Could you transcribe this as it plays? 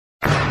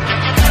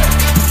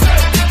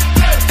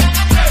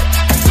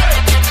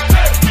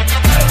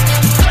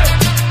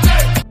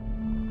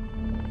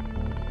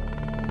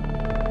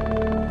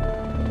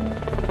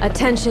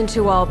Attention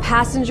to all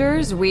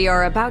passengers, we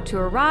are about to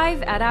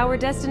arrive at our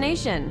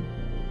destination.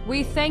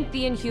 We thank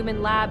the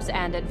Inhuman Labs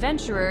and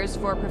adventurers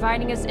for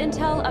providing us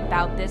intel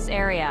about this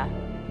area.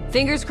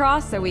 Fingers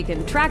crossed that we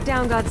can track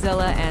down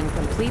Godzilla and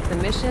complete the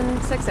mission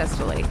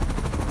successfully.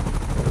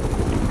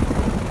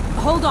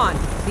 Hold on,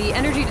 the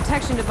energy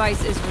detection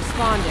device is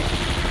responding.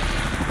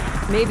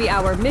 Maybe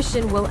our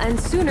mission will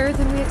end sooner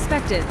than we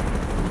expected.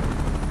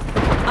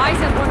 Eyes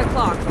at 1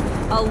 o'clock.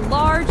 A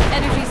large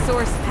energy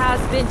source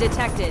has been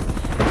detected.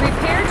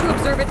 Prepare to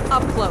observe it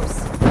up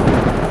close.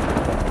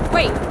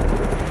 Wait!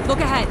 Look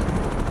ahead.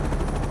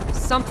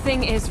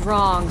 Something is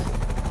wrong.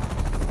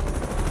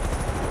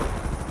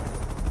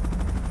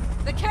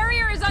 The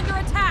carrier is under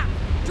attack!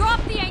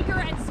 Drop the anchor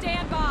and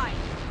stand by!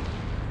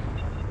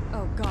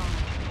 Oh god.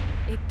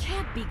 It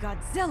can't be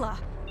Godzilla!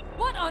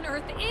 What on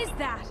earth is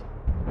that?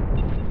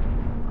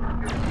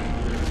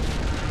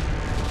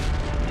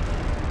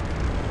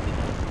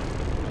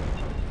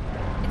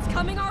 It's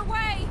coming our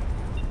way!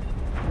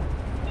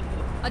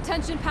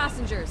 Attention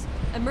passengers,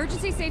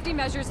 emergency safety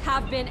measures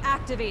have been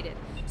activated.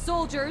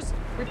 Soldiers,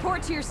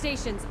 report to your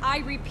stations. I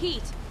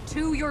repeat,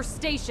 to your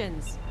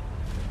stations.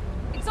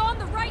 It's on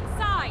the right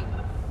side!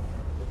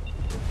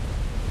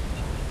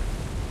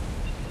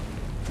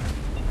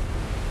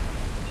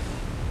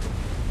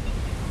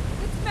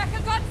 It's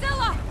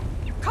MecaGodzilla!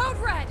 Code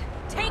Red,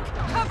 take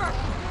cover!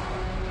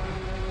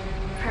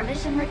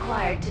 Permission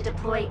required to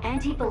deploy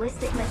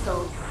anti-ballistic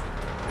missiles.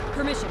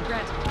 Permission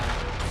granted.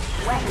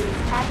 Weapons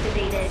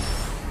activated.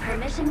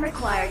 Permission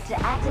required to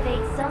activate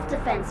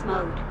self-defense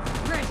mode.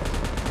 Granted.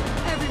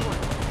 Everyone,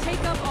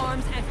 take up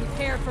arms and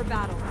prepare for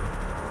battle.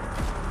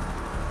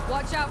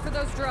 Watch out for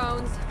those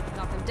drones.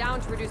 Knock them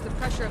down to reduce the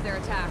pressure of their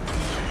attacks.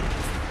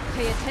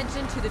 Pay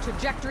attention to the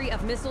trajectory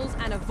of missiles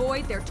and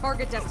avoid their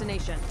target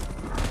destination.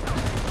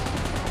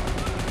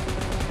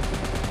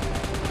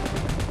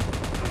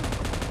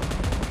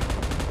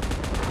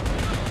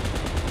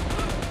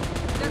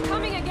 They're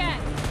coming again!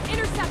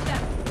 Intercept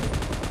them!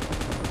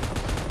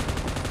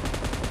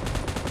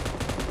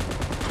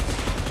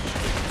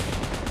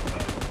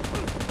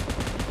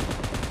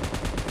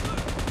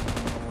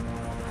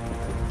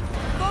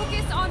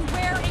 Focus on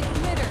where it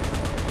glitters.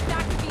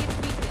 That could be its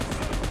weakness.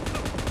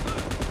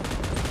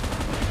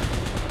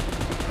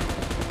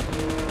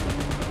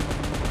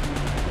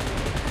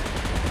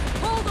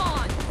 Hold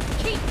on!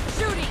 Keep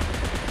shooting!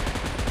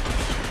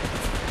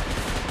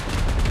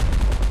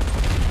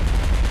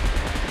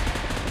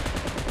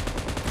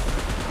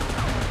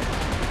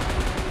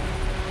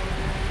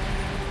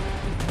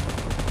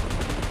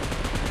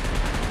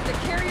 The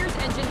carrier's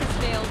engine has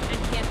failed and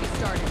can't be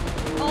started.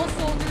 All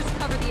soldiers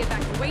cover the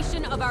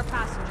evacuation of our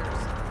passengers.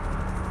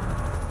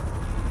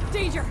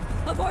 Danger!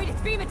 Avoid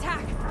its beam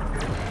attack!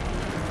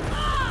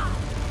 Ah!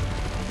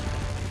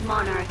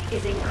 Monarch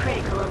is in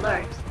critical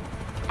alert.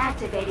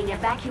 Activating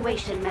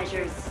evacuation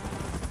measures.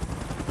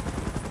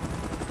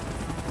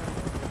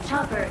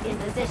 Chopper in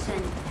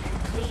position.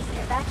 Please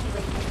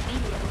evacuate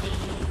immediately.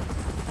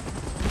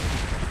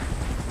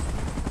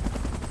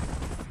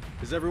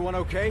 Is everyone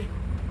okay?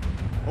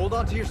 Hold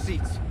on to your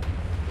seats.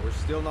 We're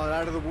still not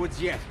out of the woods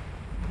yet.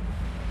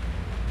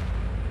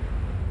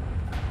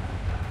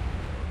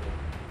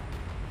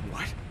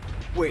 What?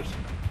 Wait.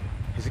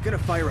 Is it gonna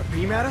fire a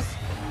beam at us?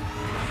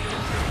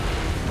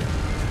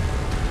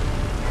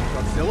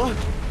 Godzilla?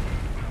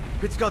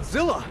 It's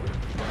Godzilla!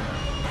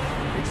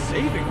 It's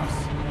saving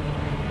us!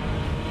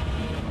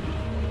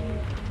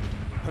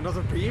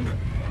 Another beam?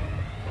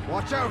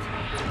 Watch out!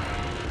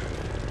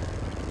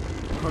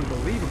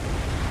 Unbelievable.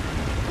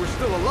 We're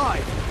still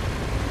alive!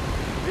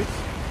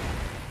 It's...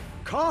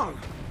 Kong!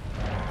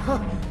 Huh.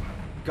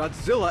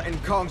 Godzilla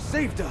and Kong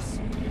saved us!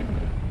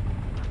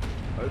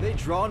 Are they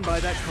drawn by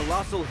that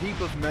colossal heap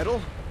of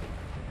metal?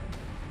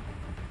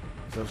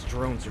 Those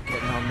drones are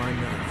getting on my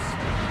nerves.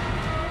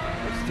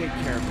 Let's take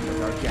care of them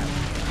with our gap.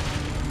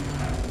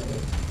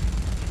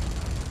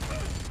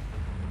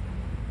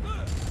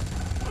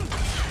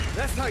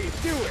 That's how you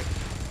do it!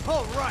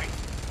 All right!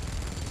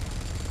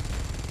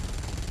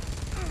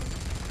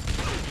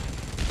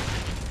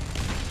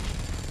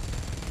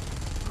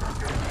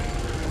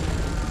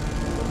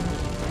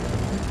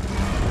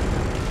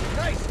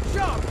 Nice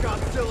job,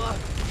 Godzilla!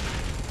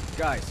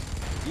 Guys,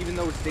 even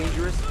though it's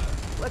dangerous,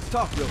 let's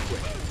talk real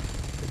quick.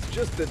 It's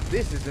just that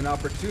this is an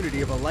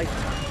opportunity of a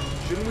lifetime.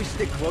 Shouldn't we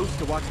stick close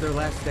to watch their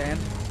last stand?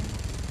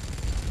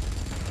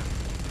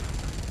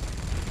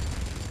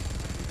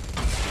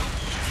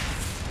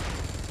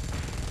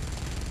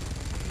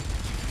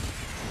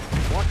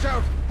 Watch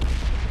out!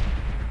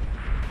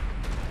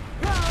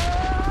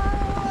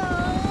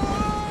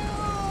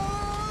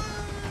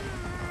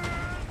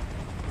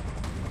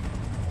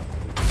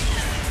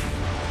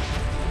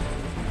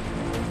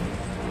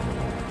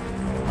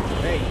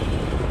 Hey,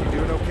 you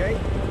doing okay?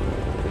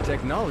 The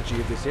technology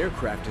of this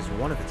aircraft is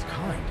one of its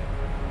kind.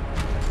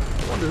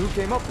 I wonder who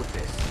came up with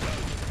this.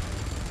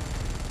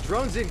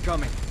 Drones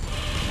incoming.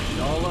 It's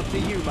all up to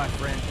you, my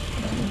friend.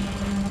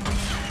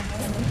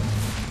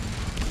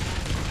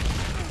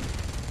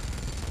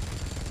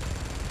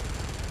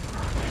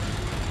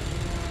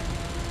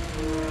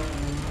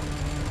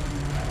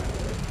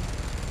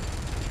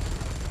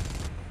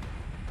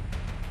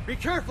 Be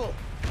careful!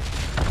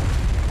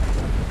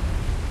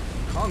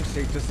 Kong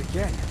saved us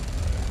again.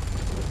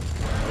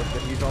 Hope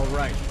that he's all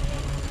right.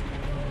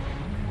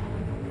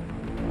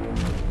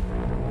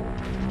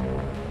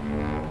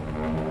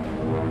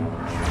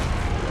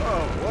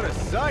 Whoa, what a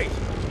sight!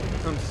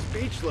 I'm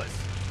speechless.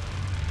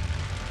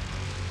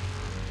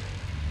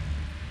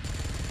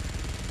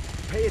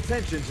 Pay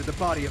attention to the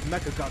body of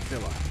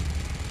MecaGodzilla.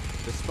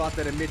 The spot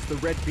that emits the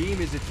red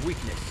beam is its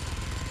weakness.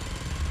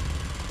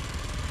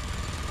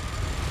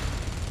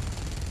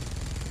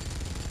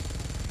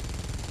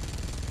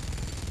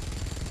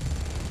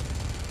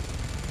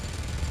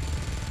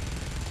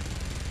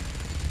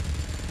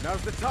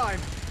 Now's the time.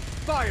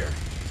 Fire!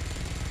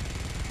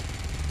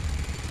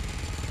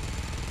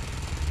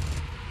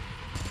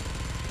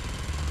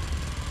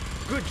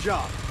 Good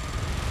job.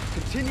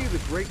 Continue the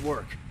great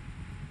work.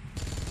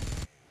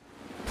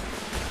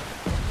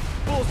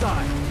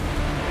 Bullseye!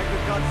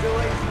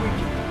 MecaGodzilla is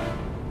weakened.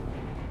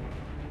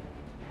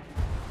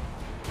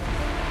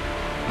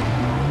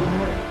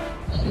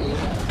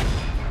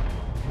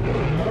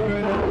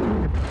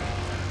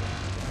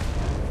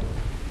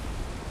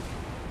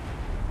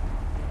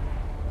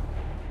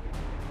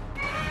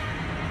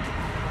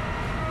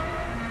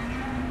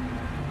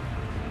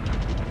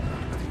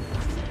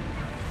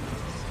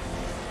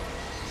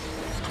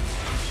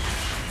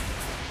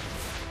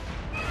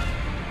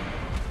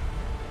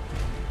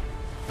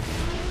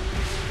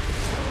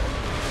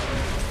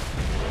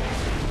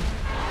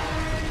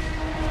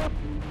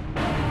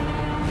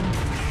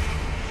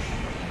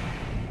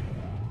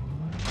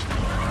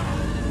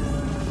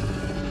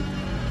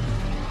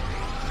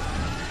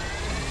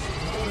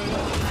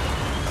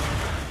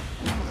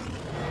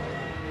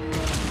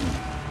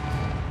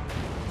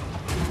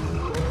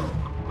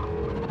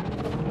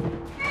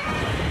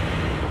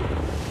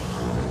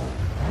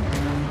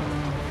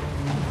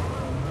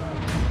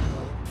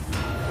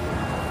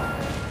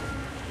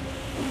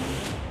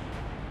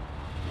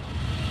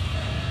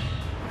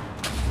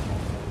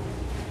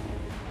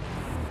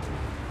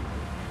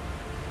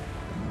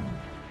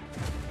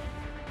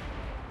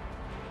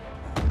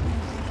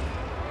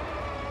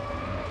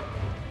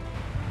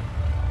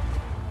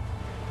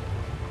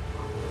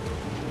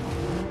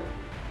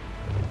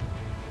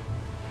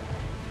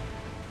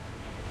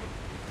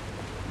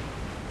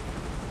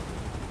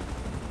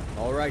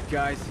 Alright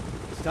guys,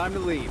 it's time to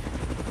leave.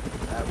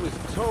 That was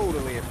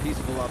totally a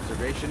peaceful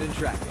observation and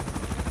tracking.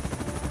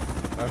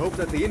 I hope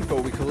that the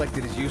info we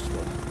collected is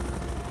useful.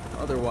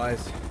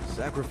 Otherwise,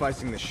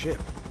 sacrificing the ship.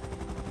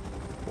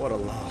 What a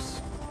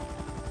loss.